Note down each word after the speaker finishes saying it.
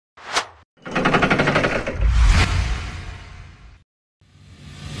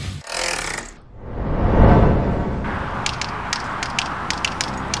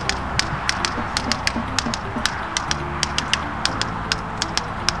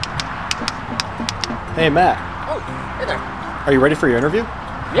Hey, Matt. Oh, hey there. Are you ready for your interview?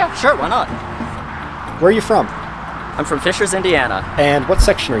 Yeah, sure, why not? Where are you from? I'm from Fishers, Indiana. And what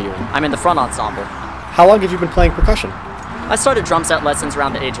section are you in? I'm in the front ensemble. How long have you been playing percussion? I started drum set lessons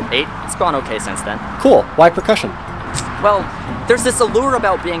around the age of 8. It's gone okay since then. Cool. Why percussion? Well, there's this allure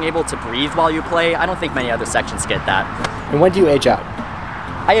about being able to breathe while you play. I don't think many other sections get that. And when do you age out?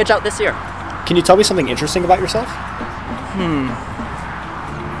 I age out this year. Can you tell me something interesting about yourself?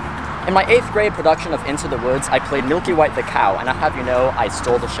 In my 8th grade production of Into the Woods, I played Milky White the cow, and I'll have you know, I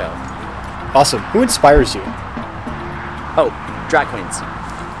stole the show. Awesome. Who inspires you? Oh, drag queens.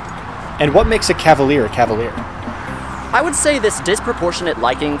 And what makes a Cavalier a Cavalier? I would say this disproportionate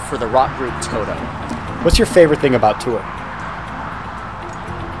liking for the rock group Toto. What's your favorite thing about tour?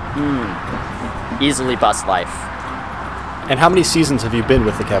 Easily bust life. And how many seasons have you been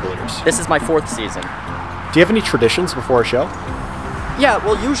with the Cavaliers? This is my 4th season. Do you have any traditions before a show? Yeah,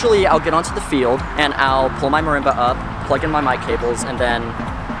 well, usually I'll get onto the field and I'll pull my marimba up, plug in my mic cables, and then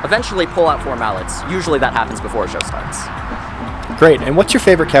eventually pull out 4 mallets. Usually that happens before a show starts. Great. And what's your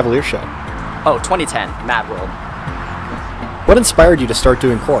favorite Cavalier show? Oh, 2010, Mad World. What inspired you to start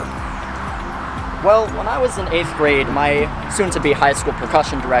doing corps? Well, when I was in 8th grade, my soon-to-be high school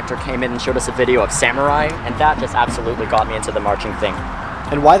percussion director came in and showed us a video of Samurai, and that just absolutely got me into the marching thing.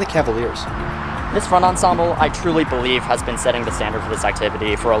 And why the Cavaliers? This front ensemble, I truly believe, has been setting the standard for this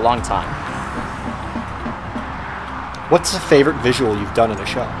activity for a long time. What's the favorite visual you've done in a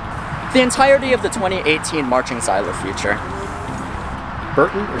show? The entirety of the 2018 Marching Silo feature.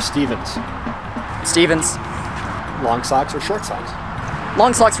 Burton or Stevens? Stevens. Long socks or short socks?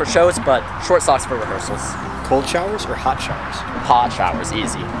 Long socks for shows, but short socks for rehearsals. Cold showers or hot showers? Hot showers,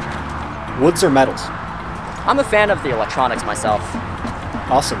 easy. Woods or metals? I'm a fan of the electronics myself.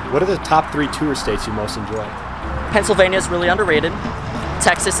 Awesome. What are the top 3 tour states you most enjoy? Pennsylvania's really underrated.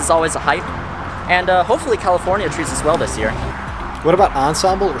 Texas is always a hype. And hopefully California treats us well this year. What about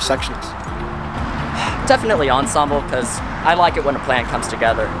ensemble or sections? Definitely ensemble, because I like it when a plan comes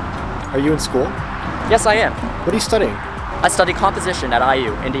together. Are you in school? Yes, I am. What are you studying? I study composition at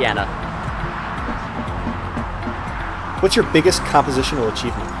IU, Indiana. What's your biggest compositional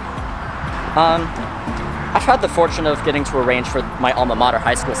achievement? I've had the fortune of getting to arrange for my alma mater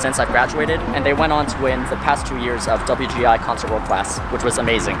high school since I've graduated, and they went on to win the past 2 years of WGI Concert World Class, which was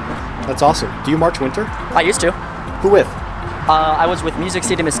amazing. That's awesome. Do you march winter? I used to. Who with? I was with Music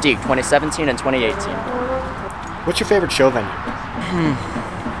City Mystique 2017 and 2018. What's your favorite show venue?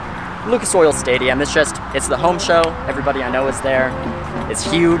 Lucas Oil Stadium. It's the home show. Everybody I know is there. It's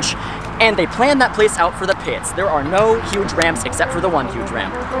huge. And they planned that place out for the pits. There are no huge ramps except for the one huge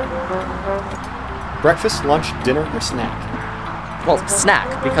ramp. Breakfast, lunch, dinner, or snack? Well,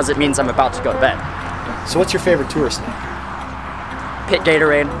 snack, because it means I'm about to go to bed. So what's your favorite tour snack? Pit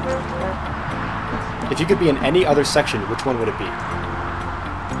Gatorade. If you could be in any other section, which one would it be?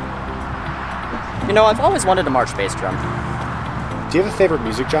 You know, I've always wanted to march bass drum. Do you have a favorite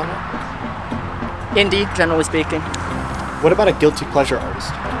music genre? Indie, generally speaking. What about a guilty pleasure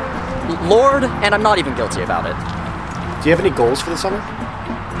artist? Lord, and I'm not even guilty about it. Do you have any goals for the summer?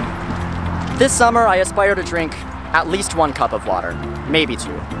 This summer, I aspire to drink at least 1 cup of water, maybe 2.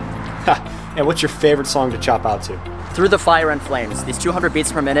 And what's your favorite song to chop out to? Through the Fire and Flames. These 200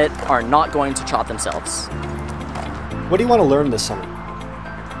 beats per minute are not going to chop themselves. What do you want to learn this summer?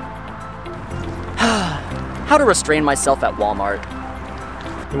 How to restrain myself at Walmart.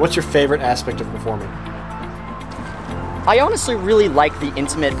 And what's your favorite aspect of performing? I honestly really like the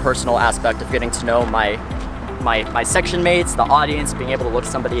intimate, personal aspect of getting to know my section mates, the audience, being able to look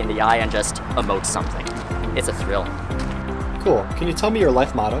somebody in the eye and just emote something. It's a thrill. Cool. Can you tell me your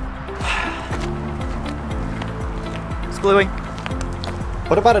life motto? Bluey.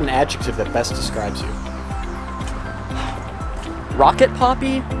 What about an adjective that best describes you? Rocket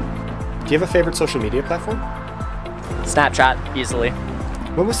Poppy? Do you have a favorite social media platform? Snapchat, easily.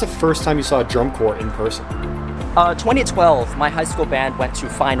 When was the first time you saw a drum corps in person? 2012, my high school band went to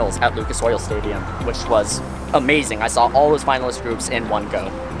finals at Lucas Oil Stadium, which was amazing. I saw all those finalist groups in one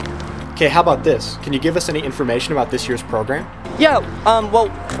go. Okay, how about this? Can you give us any information about this year's program? Yeah, well,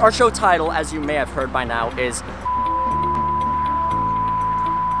 our show title, as you may have heard by now, is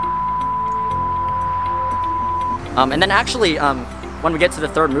and then actually, when we get to the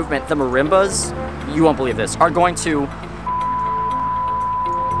 3rd movement, the marimbas, you won't believe this, are going to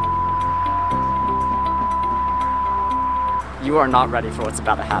You are not ready for what's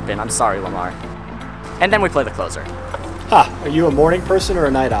about to happen. I'm sorry, Lamar. And then we play the closer. Ha! Are you a morning person or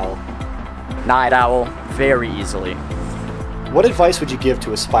a night owl? Night owl, very easily. What advice would you give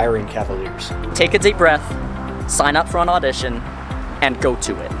to aspiring Cavaliers? Take a deep breath, sign up for an audition, and go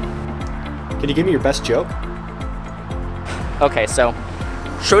to it. Can you give me your best joke? Okay, so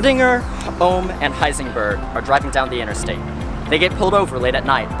Schrödinger, Ohm, and Heisenberg are driving down the interstate. They get pulled over late at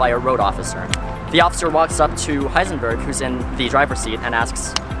night by a road officer. The officer walks up to Heisenberg, who's in the driver's seat, and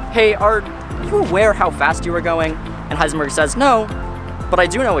asks, "Hey, are you aware how fast you were going?" And Heisenberg says, "No, but I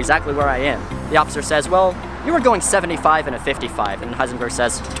do know exactly where I am." The officer says, "Well, you were going 75 in a 55, and Heisenberg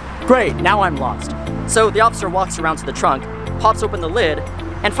says, "Great, now I'm lost." So the officer walks around to the trunk, pops open the lid,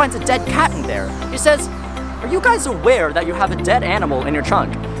 and finds a dead cat in there. He says, "Are you guys aware that you have a dead animal in your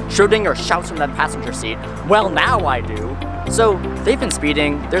trunk?" Schrödinger shouts from the passenger seat, "Well, now I do." So they've been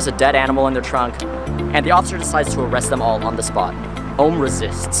speeding, there's a dead animal in their trunk, and the officer decides to arrest them all on the spot. Ohm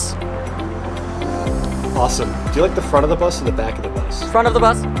resists. Awesome. Do you like the front of the bus or the back of the bus? Front of the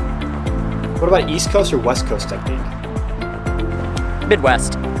bus? What about East Coast or West Coast technique?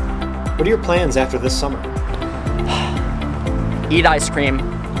 Midwest. What are your plans after this summer? Eat ice cream,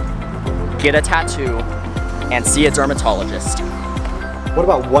 get a tattoo, and see a dermatologist. What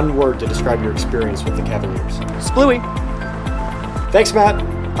about one word to describe your experience with the Cavaliers? Splooey. Thanks, Matt.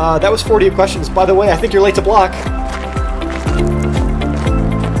 That was 40 questions. By the way, I think you're late to block.